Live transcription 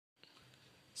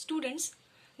Students,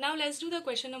 now let's do the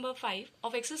question number 5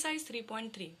 of exercise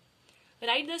 3.3.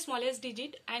 Write the smallest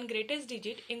digit and greatest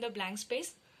digit in the blank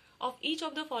space of each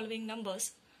of the following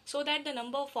numbers so that the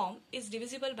number form is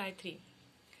divisible by 3.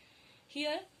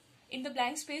 Here, in the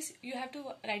blank space, you have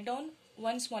to write down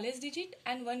one smallest digit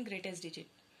and one greatest digit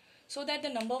so that the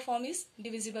number form is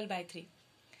divisible by 3.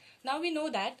 Now we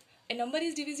know that a number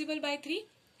is divisible by 3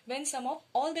 when sum of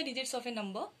all the digits of a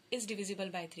number is divisible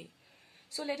by 3.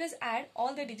 So let us add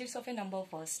all the digits of a number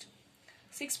first.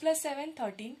 6 plus 7,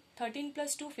 13, 13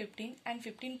 plus 2, 15 and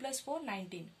 15 plus 4,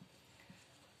 19.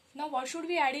 Now what should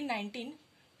we add in 19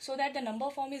 so that the number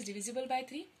form is divisible by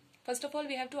 3? First of all,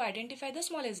 we have to identify the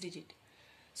smallest digit.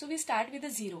 So we start with the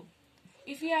 0.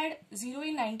 If we add 0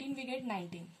 in 19, we get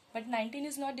 19. But 19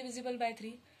 is not divisible by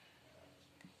 3.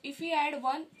 If we add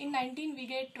 1 in 19, we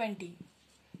get 20.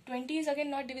 20 is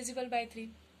again not divisible by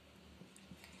 3.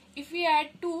 If we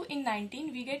add 2 in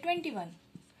 19, we get 21.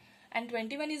 And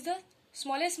 21 is the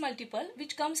smallest multiple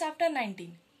which comes after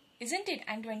 19. Isn't it?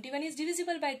 And 21 is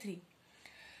divisible by 3.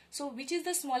 So which is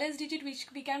the smallest digit which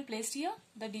we can place here?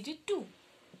 The digit 2.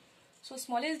 So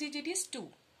smallest digit is 2.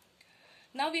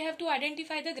 Now we have to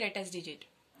identify the greatest digit.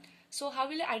 So how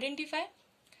will I identify?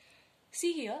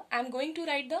 See here, I am going to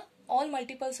write the all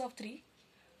multiples of 3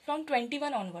 from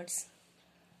 21 onwards.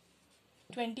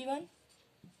 21,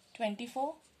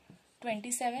 24,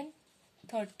 27,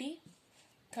 30,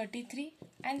 33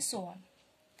 and so on.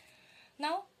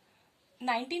 Now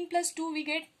 19 plus 2 we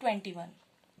get 21.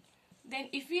 Then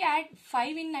if we add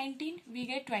 5 in 19 we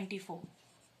get 24.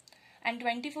 And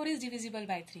 24 is divisible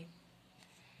by 3.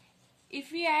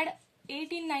 If we add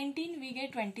 8 in 19 we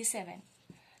get 27.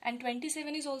 And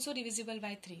 27 is also divisible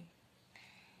by 3.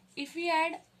 If we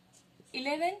add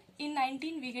 11 in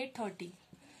 19 we get 30.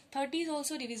 30 is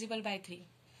also divisible by 3.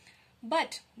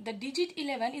 But the digit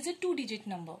 11 is a 2-digit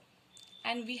number.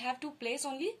 And we have to place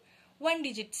only one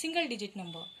digit, single digit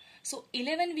number. So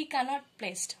 11 we cannot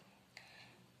place.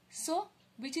 So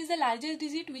which is the largest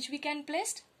digit which we can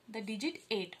place? The digit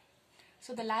 8.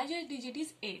 So the largest digit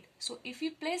is 8. So if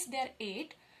we place there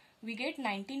 8, we get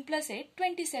 19 plus 8,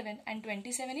 27. And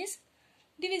 27 is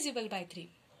divisible by 3.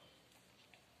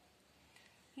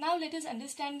 Now let us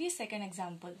understand the second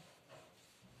example.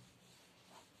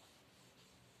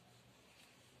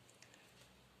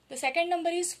 The second number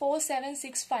is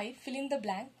 4765, fill in the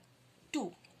blank,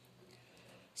 2.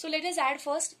 So let us add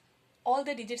first all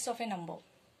the digits of a number.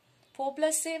 4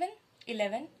 plus 7,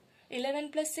 11.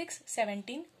 11 plus 6,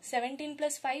 17. 17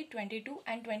 plus 5, 22.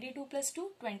 And 22 plus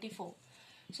 2, 24.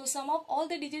 So sum of all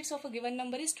the digits of a given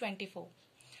number is 24.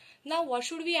 Now what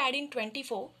should we add in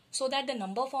 24 so that the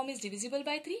number form is divisible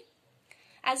by 3?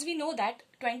 As we know that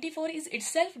 24 is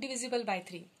itself divisible by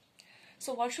 3.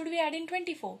 So what should we add in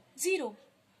 24? 0.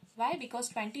 Why? Because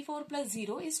 24 plus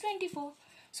 0 is 24.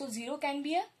 So 0 can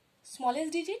be a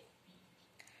smallest digit.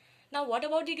 Now what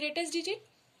about the greatest digit?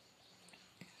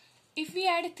 If we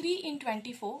add 3 in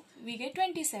 24, we get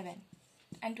 27.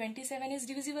 And 27 is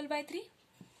divisible by 3.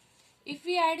 If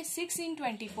we add 6 in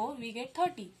 24, we get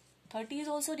 30. 30 is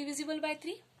also divisible by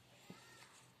 3.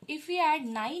 If we add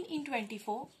 9 in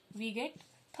 24, we get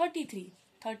 33.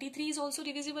 33 is also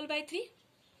divisible by 3.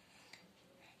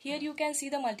 Here you can see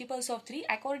the multiples of 3.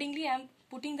 Accordingly, I am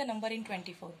putting the number in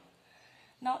 24.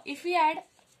 Now, if we add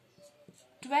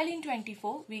 12 in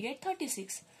 24, we get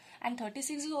 36. And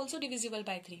 36 is also divisible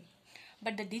by 3.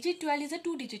 But the digit 12 is a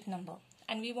 2-digit number.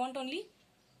 And we want only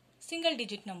single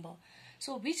digit number.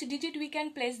 So, which digit we can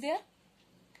place there?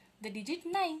 The digit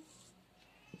 9.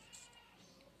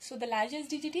 So, the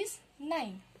largest digit is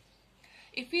 9.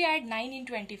 If we add 9 in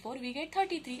 24, we get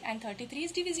 33. And 33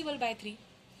 is divisible by 3.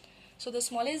 So the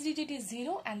smallest digit is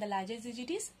 0 and the largest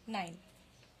digit is 9.